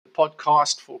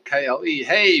podcast for KLE.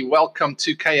 Hey, welcome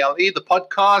to KLE, the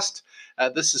podcast.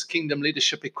 This is Kingdom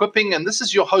Leadership Equipping, and this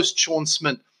is your host, Sean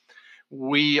Smith.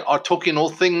 We are talking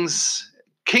all things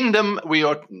kingdom. We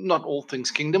are not all things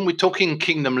kingdom. We're talking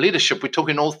kingdom leadership. We're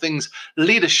talking all things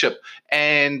leadership,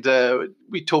 and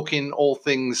we're talking all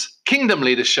things kingdom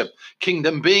leadership.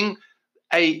 Kingdom being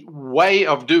a way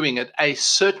of doing it, a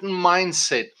certain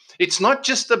mindset. It's not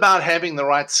just about having the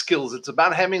right skills. It's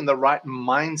about having the right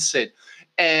mindset.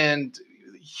 And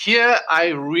here I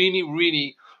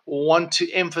really want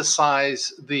to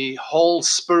emphasize the whole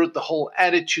spirit, the whole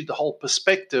attitude, the whole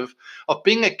perspective of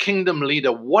being a kingdom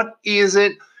leader. What is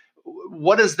it?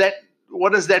 What does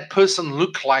that person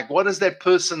look like? What does that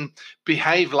person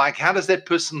behave like? How does that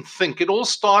person think? It all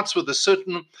starts with a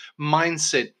certain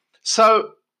mindset.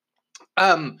 So,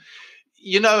 in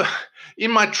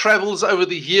my travels over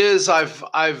the years, I've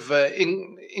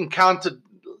encountered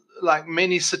like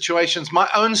many situations. My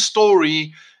own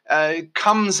story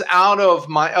comes out of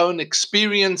my own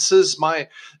experiences,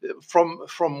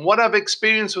 from what I've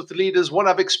experienced with leaders, what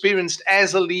I've experienced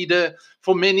as a leader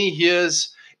for many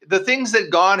years, the things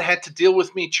that God had to deal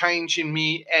with me, change in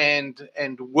me, and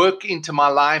work into my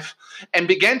life, and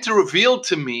began to reveal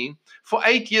to me for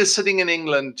 8 years sitting in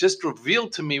England, just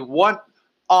revealed to me what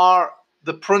are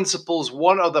the principles,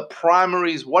 what are the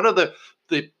primaries, what are the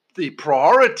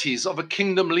priorities of a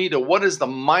kingdom leader, what is the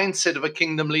mindset of a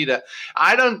kingdom leader.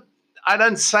 I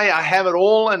don't say I have it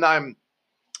all, and I'm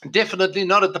definitely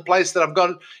not at the place that I've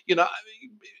got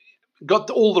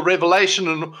all the revelation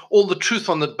and all the truth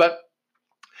on it, but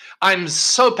I'm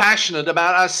so passionate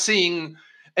about us seeing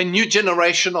a new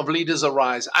generation of leaders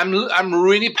arise. I'm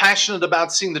really passionate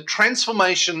about seeing the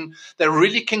transformation that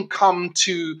really can come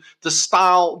to the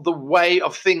style, the way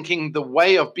of thinking, the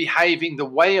way of behaving, the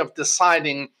way of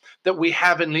deciding that we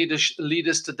have in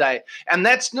leaders today. And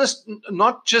that's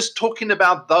not just talking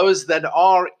about those that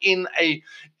are in a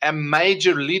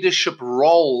major leadership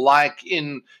role, like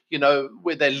in,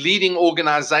 where they're leading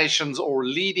organizations or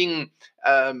leading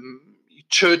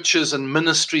churches and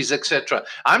ministries, etc.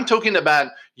 I'm talking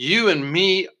about you and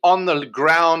me on the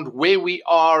ground where we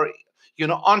are,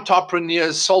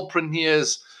 entrepreneurs,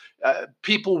 soulpreneurs,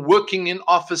 people working in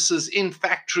offices, in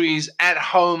factories, at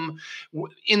home,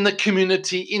 in the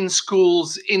community, in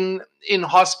schools, in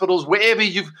hospitals, wherever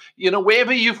you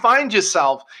find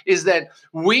yourself, is that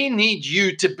we need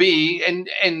you to be,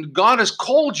 and God has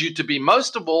called you to be.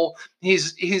 Most of all,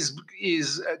 He's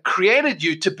created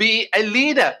you to be a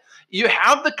leader. You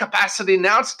have the capacity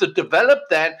now to develop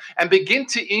that and begin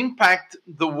to impact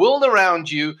the world around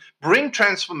you, bring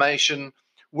transformation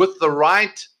with the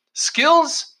right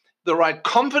skills, the right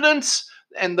confidence,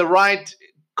 and the right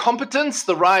competence,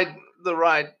 the right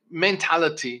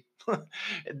mentality.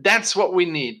 That's what we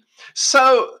need.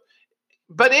 So,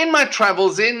 but in my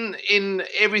travels, in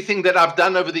everything that I've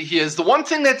done over the years, the one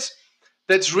thing that's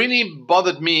really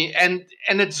bothered me and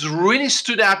it's really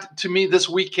stood out to me this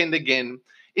weekend again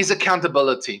is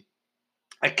accountability.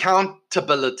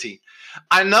 Accountability.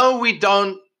 I know we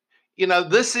don't,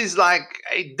 this is like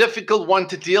a difficult one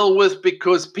to deal with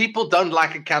because people don't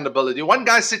like accountability. One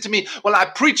guy said to me, well, I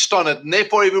preached on it and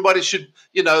therefore everybody should,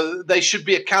 they should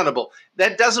be accountable.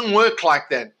 That doesn't work like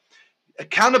that.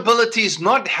 Accountability is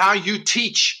not how you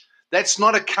teach. That's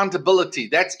not accountability.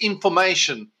 That's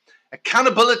information.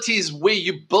 Accountability is where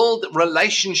you build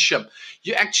relationship.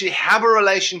 You actually have a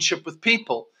relationship with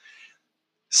people.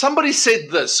 Somebody said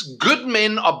this: good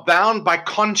men are bound by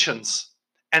conscience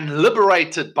and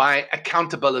liberated by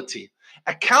accountability.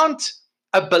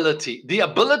 Accountability, the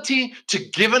ability to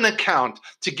give an account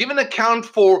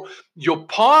for your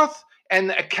path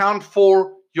and account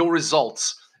for your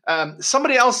results.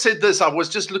 Somebody else said this. I was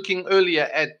just looking earlier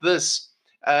at this.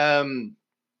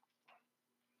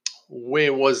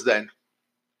 Where was that?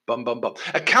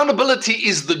 Accountability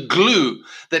is the glue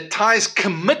that ties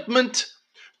commitment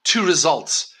to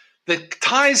results.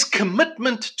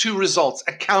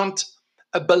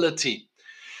 Accountability.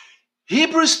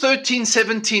 Hebrews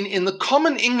 13:17 in the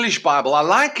Common English Bible. I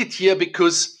like it here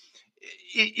because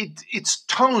its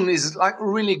tone is like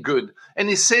really good.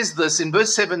 And it says this in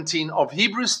verse 17 of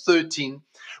Hebrews 13: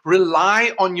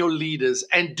 rely on your leaders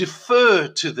and defer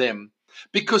to them,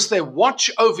 because they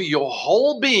watch over your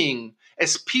whole being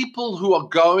as people who are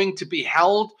going to be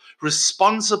held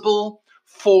responsible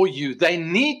for you. They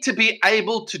need to be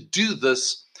able to do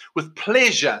this with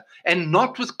pleasure and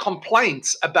not with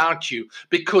complaints about you,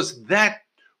 because that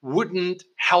wouldn't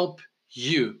help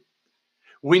you.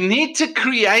 We need to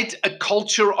create a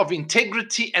culture of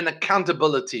integrity and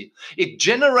accountability. It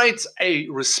generates a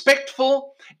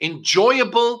respectful,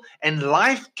 enjoyable, and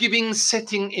life-giving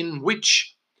setting in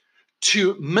which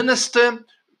to minister,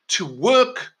 to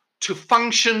work, to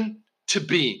function, to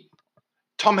be.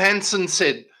 Tom Hansen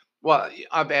said, well,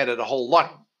 I've added a whole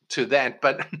lot to that,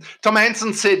 but Tom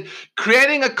Hansen said,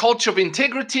 creating a culture of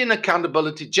integrity and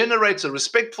accountability generates a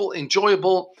respectful,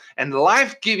 enjoyable, and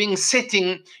life-giving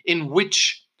setting in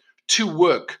which to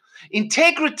work.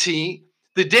 Integrity,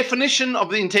 the definition of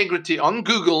the integrity on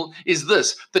Google is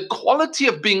this: the quality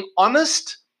of being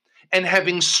honest and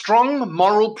having strong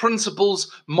moral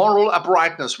principles, moral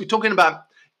uprightness. We're talking about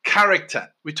character.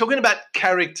 We're talking about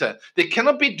character. There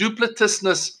cannot be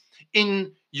duplicitousness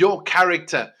in your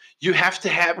character. You have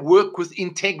to work with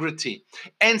integrity.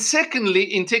 And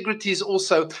secondly, integrity is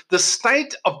also the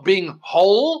state of being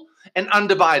whole and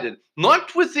undivided,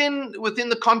 not within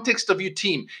the context of your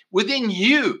team, within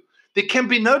you. There can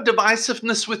be no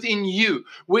divisiveness within you,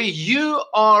 where you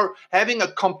are having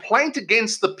a complaint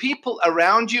against the people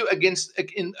around you,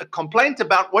 a complaint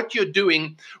about what you're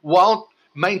doing, while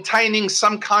maintaining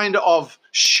some kind of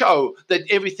show that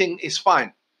everything is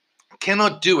fine.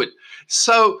 Cannot do it.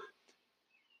 So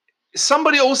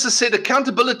somebody also said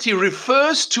accountability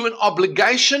refers to an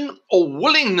obligation or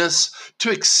willingness to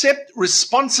accept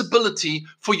responsibility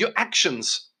for your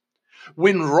actions.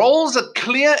 When roles are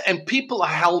clear and people are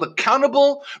held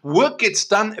accountable, work gets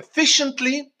done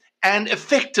efficiently and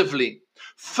effectively.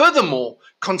 Furthermore,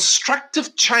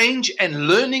 constructive change and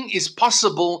learning is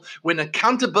possible when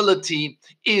accountability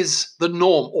is the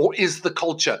norm, or is the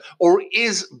culture, or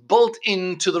is built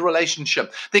into the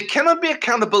relationship. There cannot be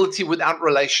accountability without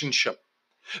relationship.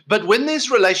 But when there's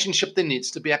relationship, there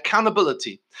needs to be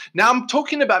accountability. Now, I'm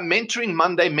talking about Mentoring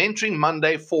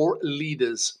Monday for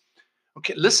leaders.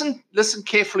 Okay, listen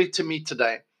carefully to me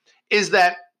today. Is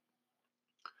that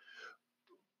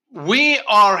we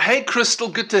are, hey, Crystal,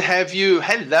 good to have you.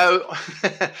 Hello.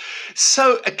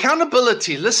 So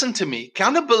accountability, listen to me.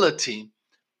 Accountability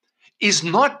is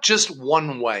not just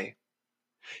one way.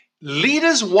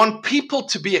 Leaders want people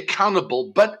to be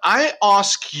accountable, but I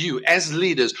ask you as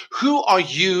leaders, who are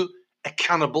you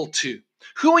accountable to?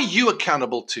 Who are you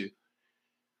accountable to?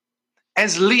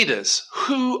 As leaders,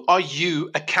 who are you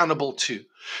accountable to?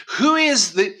 Who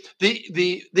is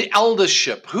the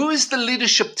eldership? Who is the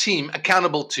leadership team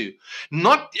accountable to?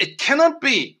 It cannot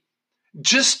be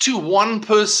just to one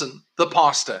person, the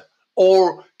pastor,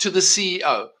 or to the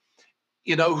CEO.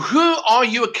 Who are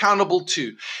you accountable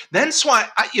to? That's why,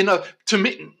 to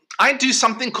me, I do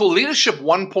something called Leadership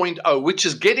 1.0, which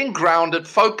is getting grounded,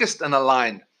 focused, and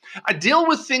aligned. I deal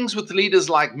with things with leaders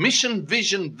like mission,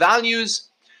 vision, values,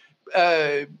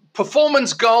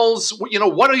 performance goals.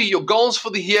 What are your goals for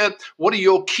the year? What are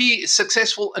your key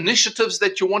successful initiatives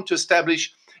that you want to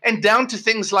establish? And down to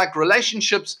things like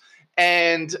relationships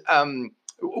and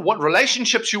what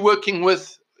relationships you're working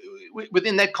with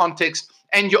within that context,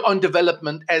 and your own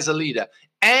development as a leader.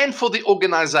 And for the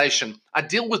organization, I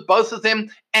deal with both of them,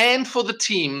 and for the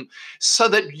team, so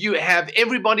that you have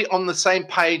everybody on the same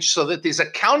page, so that there's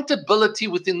accountability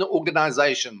within the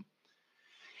organization.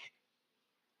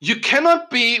 You cannot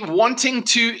be wanting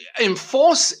to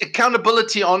enforce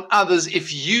accountability on others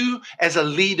if you as a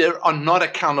leader are not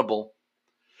accountable.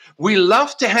 We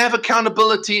love to have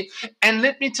accountability. And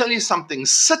let me tell you something,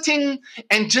 sitting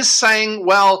and just saying,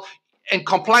 well, and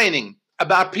complaining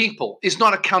about people is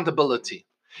not accountability.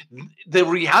 The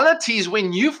reality is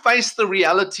when you face the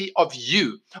reality of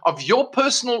your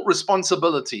personal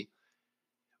responsibility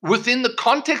within the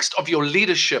context of your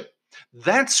leadership,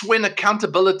 that's when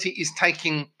accountability is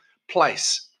taking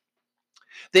place.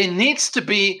 There needs to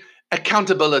be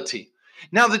accountability.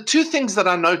 Now, the two things that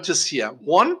I notice here,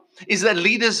 one is that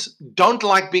leaders don't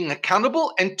like being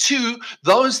accountable, and two,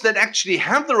 those that actually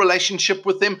have the relationship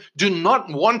with them do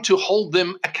not want to hold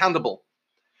them accountable.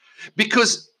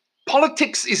 Because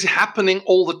politics is happening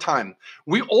all the time.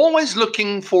 We're always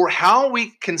looking for how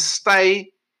we can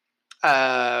stay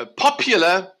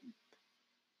popular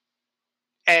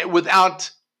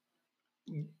without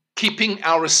keeping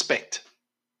our respect.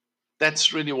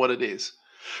 That's really what it is.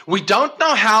 We don't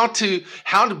know how to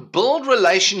build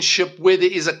relationship where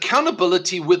there is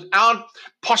accountability without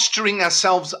posturing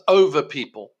ourselves over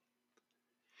people.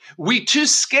 We're too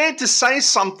scared to say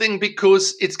something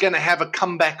because it's going to have a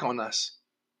comeback on us.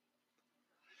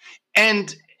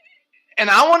 And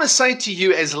I want to say to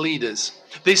you as leaders,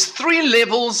 there's 3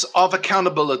 levels of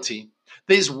accountability.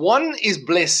 There's one is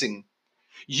blessing.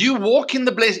 You walk in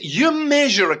the blessing. You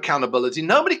measure accountability.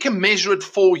 Nobody can measure it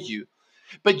for you.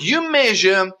 But you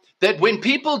measure that when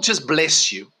people just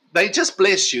bless you, they just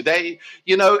bless you. They,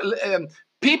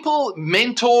 people,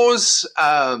 mentors,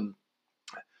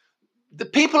 the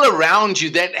people around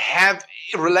you that have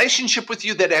a relationship with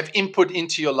you, that have input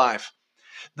into your life,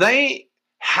 They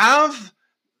have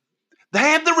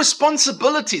the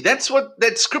responsibility. That's what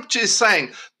that scripture is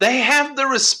saying. They have the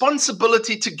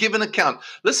responsibility to give an account.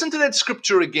 Listen to that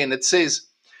scripture again. It says,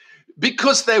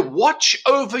 because they watch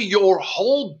over your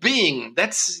whole being.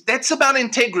 That's about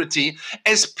integrity,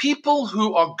 as people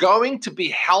who are going to be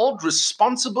held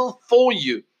responsible for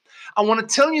you. I want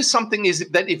to tell you something, is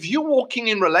that if you're walking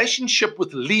in relationship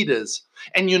with leaders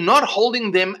and you're not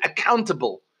holding them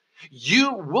accountable,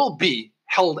 you will be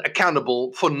held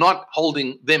accountable for not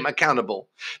holding them accountable.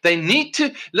 They need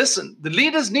to listen. The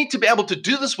leaders need to be able to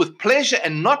do this with pleasure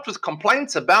and not with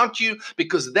complaints about you,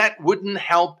 because that wouldn't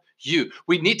help you.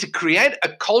 We need to create a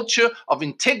culture of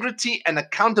integrity and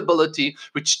accountability,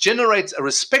 which generates a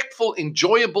respectful,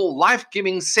 enjoyable,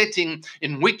 life-giving setting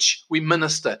in which we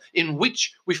minister, in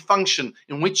which we function,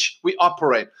 in which we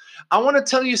operate. I want to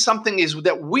tell you something, is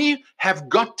that we have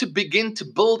got to begin to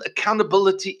build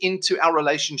accountability into our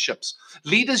relationships.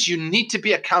 Leaders, you need to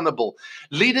be accountable.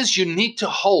 Leaders, you need to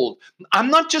hold.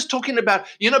 I'm not just talking about,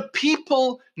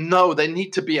 people know they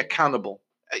need to be accountable.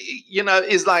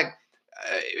 It's like,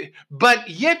 but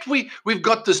yet we've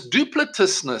got this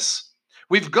duplicitousness.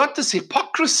 We've got this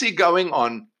hypocrisy going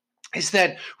on, is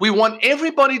that we want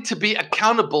everybody to be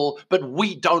accountable, but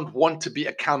we don't want to be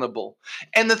accountable.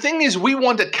 And the thing is, we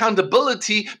want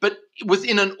accountability, but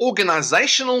within an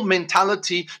organizational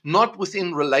mentality, not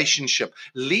within relationship.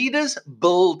 Leaders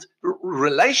build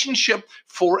relationship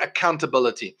for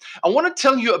accountability. I want to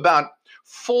tell you about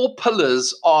four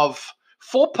pillars of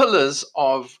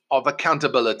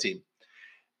accountability.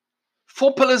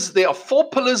 There are four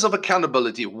pillars of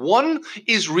accountability. One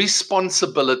is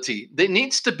responsibility. There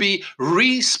needs to be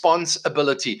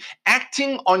responsibility,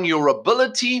 acting on your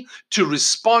ability to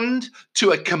respond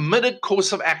to a committed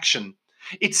course of action.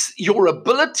 It's your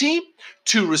ability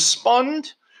to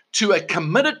respond to a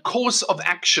committed course of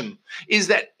action,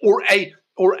 or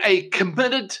a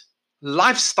committed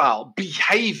lifestyle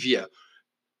behavior.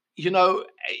 That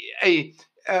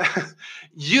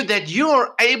you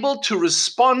are able to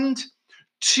respond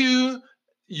to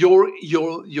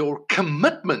your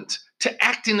commitment to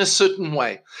act in a certain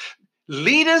way.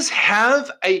 Leaders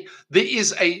there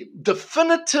is a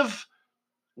definitive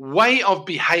way of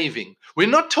behaving. We're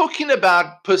not talking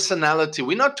about personality.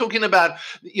 We're not talking about,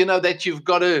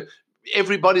 that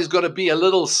everybody's got to be a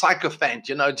little sycophant,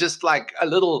 just like a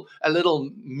little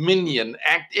minion,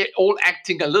 all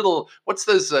acting a little, what's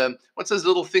those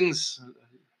little things?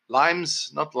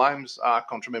 Not limes. I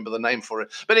can't remember the name for it.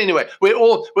 But anyway, where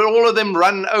all of them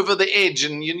run over the edge,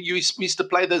 and we used to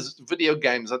play those video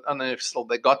games. I don't know if still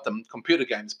they got them, computer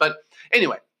games. But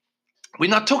anyway, we're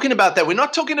not talking about that. We're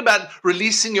not talking about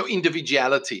releasing your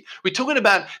individuality. We're talking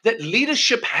about that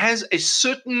leadership has a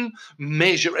certain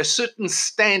measure, a certain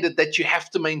standard that you have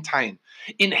to maintain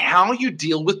in how you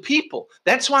deal with people.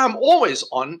 That's why I'm always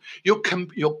on your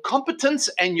competence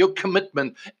and your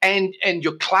commitment and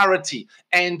your clarity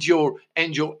and your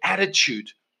attitude.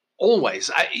 Always.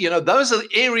 Those are the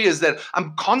areas that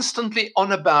I'm constantly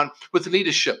on about with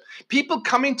leadership. People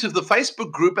come into the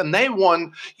Facebook group and they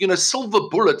want, silver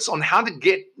bullets on how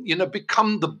to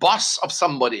become the boss of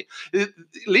somebody.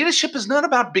 Leadership is not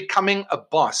about becoming a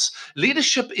boss.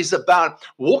 Leadership is about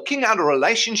walking out a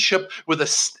relationship with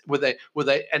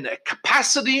a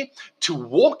capacity to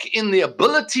walk in the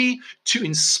ability to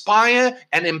inspire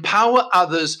and empower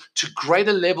others to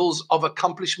greater levels of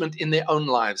accomplishment in their own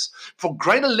lives, for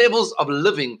greater levels of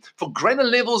living, for greater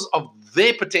levels of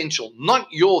their potential, not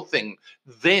your thing,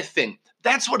 their thing.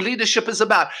 That's what leadership is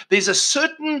about. There's a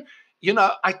certain,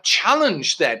 I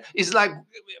challenge that. Is like,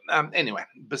 anyway,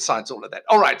 besides all of that.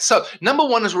 All right, so number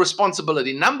one is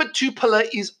responsibility. Number two pillar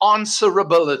is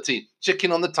answerability. Check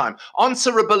in on the time.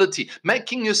 Answerability,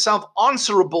 making yourself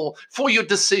answerable for your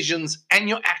decisions and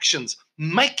your actions.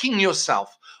 Making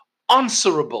yourself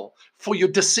answerable for your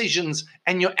decisions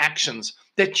and your actions.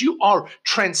 That you are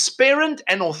transparent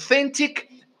and authentic,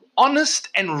 honest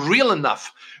and real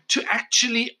enough to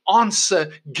actually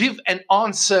give an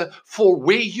answer for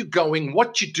where you're going,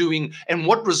 what you're doing, and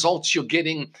what results you're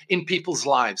getting in people's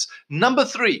lives. Number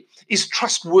three is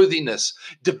trustworthiness,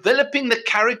 developing the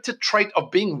character trait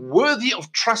of being worthy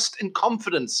of trust and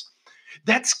confidence.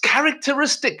 That's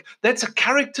characteristic. That's a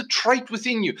character trait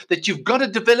within you that you've got to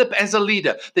develop as a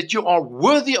leader, that you are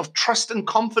worthy of trust and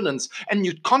confidence, and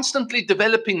you're constantly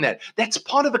developing that. That's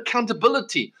part of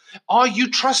accountability. Are you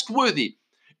trustworthy?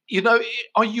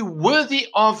 Are you worthy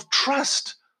of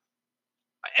trust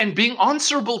and being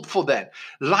answerable for that?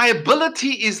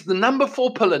 Liability is the number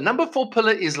four pillar. Number four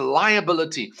pillar is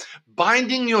liability.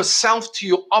 binding yourself to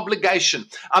your obligation.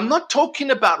 I'm not talking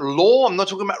about law. I'm not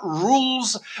talking about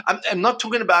rules. I'm not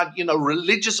talking about,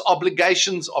 religious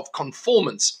obligations of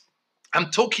conformance.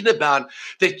 I'm talking about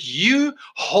that you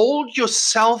hold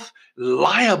yourself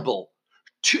liable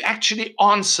to actually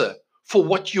answer for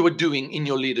what you are doing in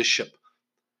your leadership.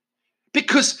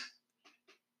 Because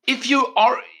if you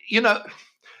are,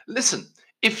 listen,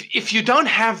 if you don't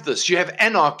have this, you have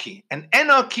anarchy, and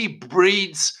anarchy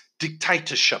breeds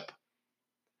dictatorship.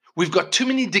 We've got too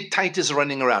many dictators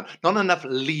running around, not enough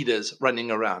leaders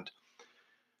running around.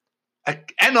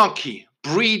 Anarchy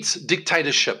breeds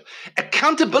dictatorship.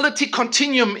 Accountability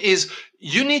continuum is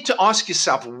you need to ask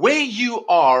yourself where you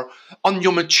are on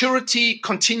your maturity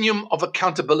continuum of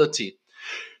accountability.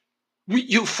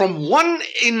 You from one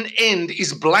end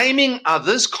is blaming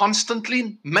others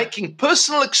constantly, making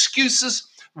personal excuses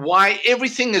why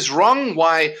everything is wrong,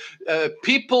 why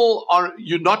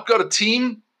you're not got a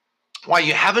team, why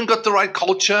you haven't got the right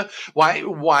culture,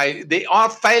 why there are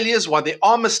failures, why there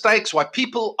are mistakes, why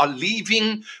people are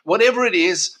leaving, whatever it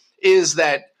is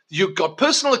that you've got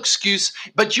personal excuse,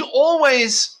 but you're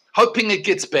always hoping it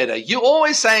gets better. You're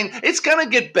always saying it's going to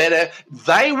get better.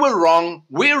 They were wrong.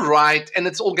 We're right. And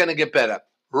it's all going to get better.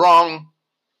 Wrong.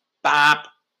 Bap.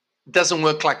 Doesn't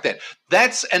work like that.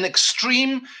 That's an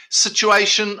extreme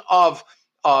situation of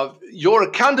your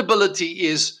accountability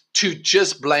is to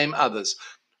just blame others.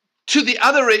 To the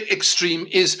other extreme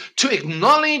is to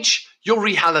acknowledge your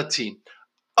reality,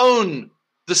 own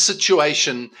the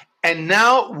situation, and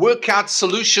now work out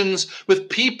solutions with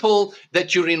people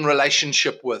that you're in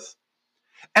relationship with.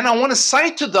 And I want to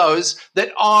say to those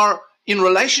that are in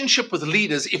relationship with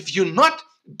leaders, if you're not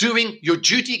doing your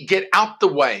duty, get out the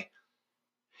way.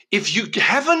 If you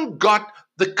haven't got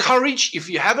the courage, if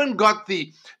you haven't got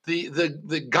the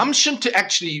gumption to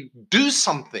actually do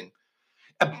something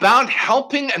about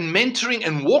helping and mentoring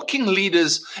and walking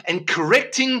leaders and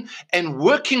correcting and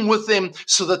working with them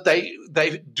so that they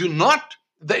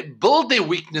build their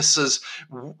weaknesses,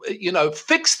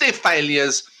 fix their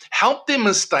failures, help their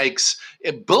mistakes,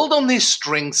 build on their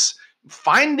strengths,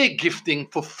 find their gifting,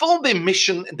 fulfill their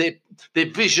mission, their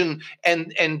vision,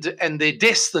 and their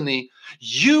destiny.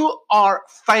 You are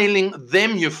failing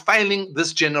them. You're failing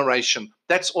this generation.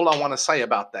 That's all I want to say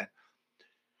about that.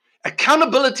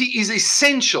 Accountability is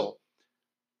essential.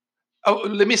 Oh,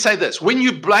 let me say this. When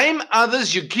you blame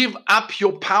others, you give up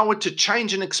your power to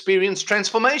change and experience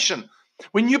transformation.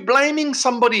 When you're blaming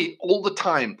somebody all the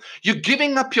time, you're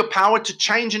giving up your power to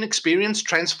change and experience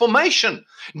transformation,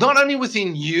 not only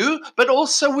within you, but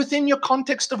also within your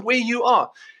context of where you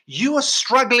are. You are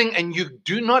struggling and you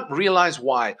do not realize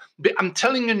why. But I'm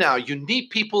telling you now, you need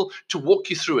people to walk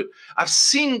you through it. I've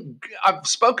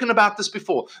spoken about this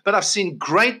before, but I've seen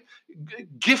great,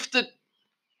 gifted,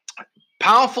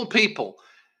 powerful people,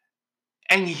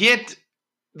 and yet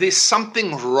there's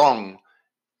something wrong.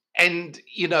 And,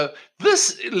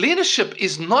 this leadership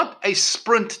is not a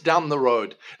sprint down the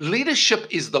road. Leadership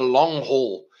is the long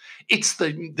haul. It's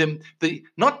the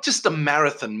not just a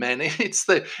marathon, man. It's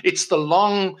the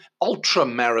long ultra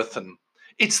marathon.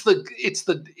 It's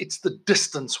the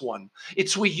distance one.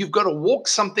 It's where you've got to walk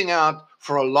something out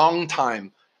for a long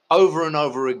time, over and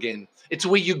over again. It's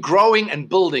where you're growing and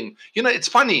building. It's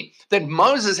funny that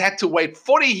Moses had to wait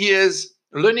 40 years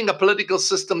learning a political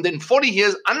system, then 40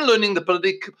 years unlearning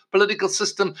the political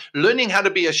system, learning how to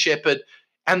be a shepherd,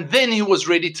 and then he was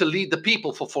ready to lead the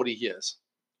people for 40 years.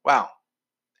 Wow.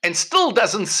 And still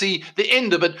doesn't see the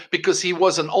end of it because he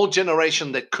was an old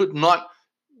generation that could not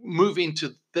move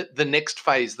into the next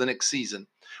phase, the next season.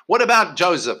 What about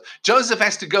Joseph? Joseph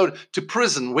has to go to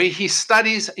prison where he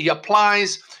studies, he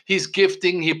applies his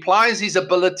gifting, he applies his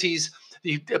abilities,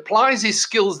 he applies his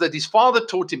skills that his father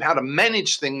taught him how to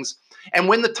manage things. And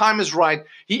when the time is right,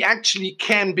 he actually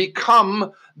can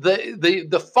become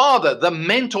the father, the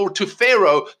mentor to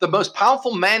Pharaoh, the most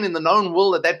powerful man in the known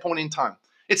world at that point in time.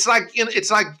 It's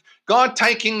like God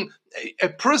taking a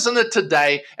prisoner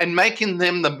today and making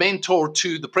them the mentor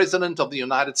to the president of the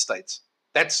United States.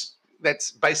 That's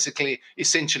basically,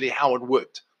 essentially how it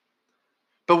worked.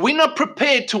 But we're not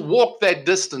prepared to walk that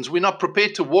distance. We're not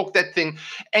prepared to walk that thing.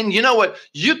 And you know what?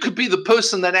 You could be the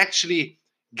person that actually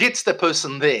gets the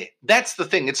person there. That's the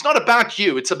thing. It's not about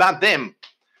you. It's about them.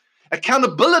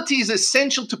 Accountability is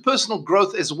essential to personal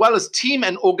growth as well as team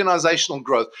and organizational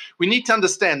growth. We need to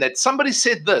understand that. Somebody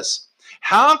said this: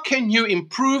 how can you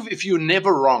improve if you're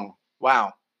never wrong?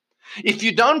 Wow. If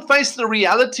you don't face the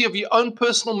reality of your own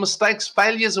personal mistakes,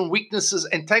 failures, and weaknesses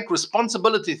and take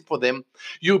responsibility for them,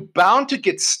 you're bound to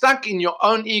get stuck in your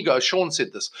own ego. Sean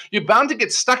said this. You're bound to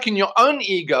get stuck in your own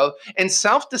ego and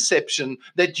self-deception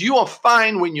that you are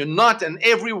fine when you're not, and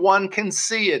everyone can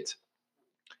see it.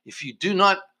 If you do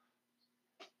not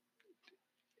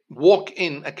walk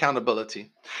in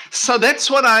accountability. So that's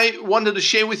what I wanted to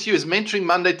share with you as Mentoring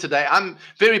Monday today. I'm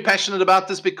very passionate about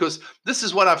this because this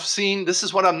is what I've seen. This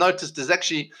is what I've noticed is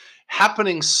actually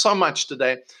happening so much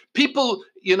today. People,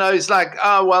 it's like,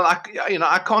 oh, well,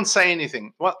 I can't say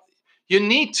anything. Well, you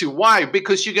need to. Why?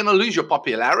 Because you're going to lose your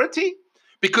popularity.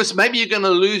 Because maybe you're going to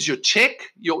lose your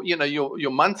check,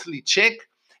 your monthly check.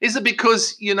 Is it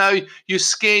because, you're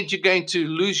scared you're going to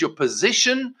lose your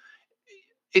position?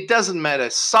 It doesn't matter.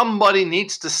 Somebody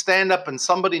needs to stand up and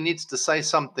somebody needs to say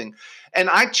something. And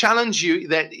I challenge you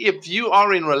that if you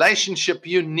are in relationship,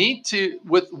 you need to,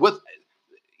 with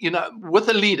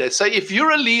a leader. So if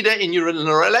you're a leader and you're in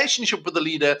a relationship with a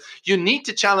leader, you need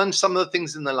to challenge some of the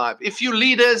things in their life. If you're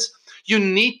leaders, you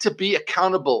need to be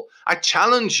accountable. I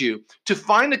challenge you to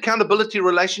find accountability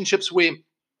relationships where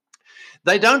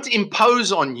they don't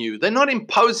impose on you. They're not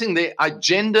imposing their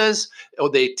agendas or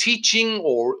their teaching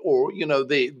or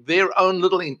their own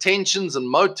little intentions and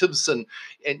motives and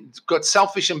got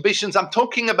selfish ambitions. I'm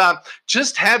talking about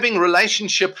just having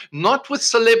relationship, not with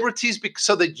celebrities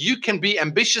so that you can be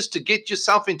ambitious to get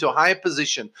yourself into a higher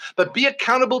position, but be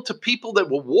accountable to people that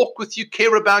will walk with you,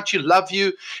 care about you, love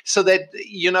you, so that,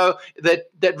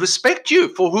 that respect you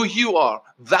for who you are,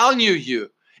 value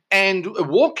you, and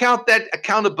walk out that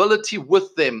accountability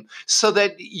with them so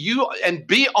that and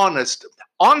be honest,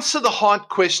 answer the hard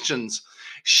questions,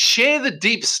 share the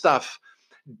deep stuff,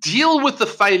 deal with the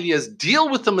failures, deal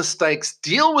with the mistakes,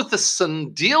 deal with the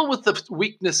sin, deal with the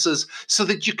weaknesses so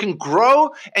that you can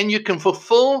grow and you can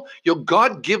fulfill your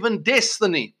God-given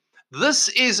destiny. This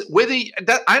is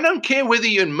I don't care whether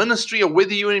you're in ministry or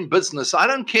whether you're in business. I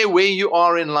don't care where you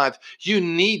are in life. You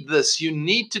need this. You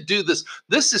need to do this.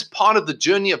 This is part of the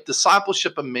journey of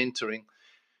discipleship and mentoring.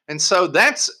 And so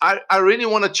I really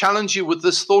want to challenge you with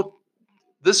this thought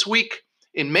this week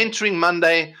in Mentoring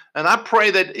Monday. And I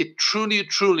pray that it truly,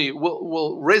 truly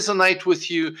will resonate with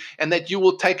you and that you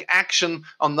will take action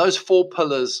on those 4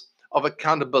 pillars of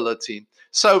accountability.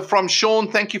 So from Sean,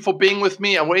 thank you for being with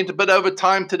me. I went a bit over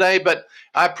time today, but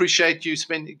I appreciate you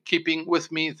keeping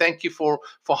with me. Thank you for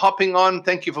hopping on.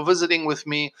 Thank you for visiting with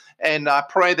me. And I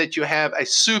pray that you have a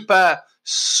super,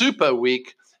 super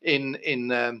week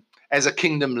as a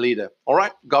kingdom leader. All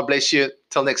right. God bless you.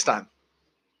 Till next time.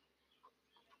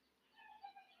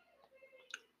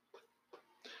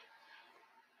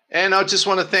 And I just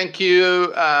want to thank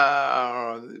you,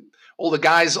 all the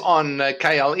guys on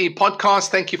KLE podcast.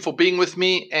 Thank you for being with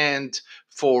me and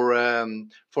for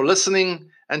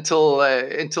listening. Until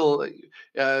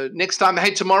next time.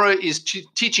 Hey, tomorrow is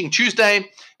Teaching Tuesday,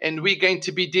 and we're going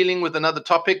to be dealing with another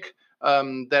topic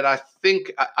that I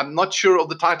think I'm not sure of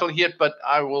the title yet, but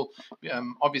I will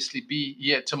obviously be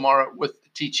here tomorrow with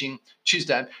Teaching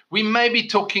Tuesday. We may be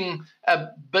talking a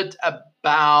bit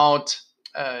about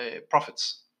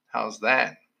prophets. How's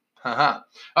that?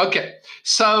 Okay,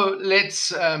 so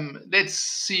let's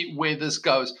see where this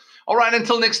goes. All right,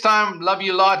 until next time, love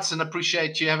you lots and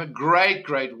appreciate you. Have a great,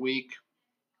 great week.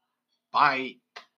 Bye.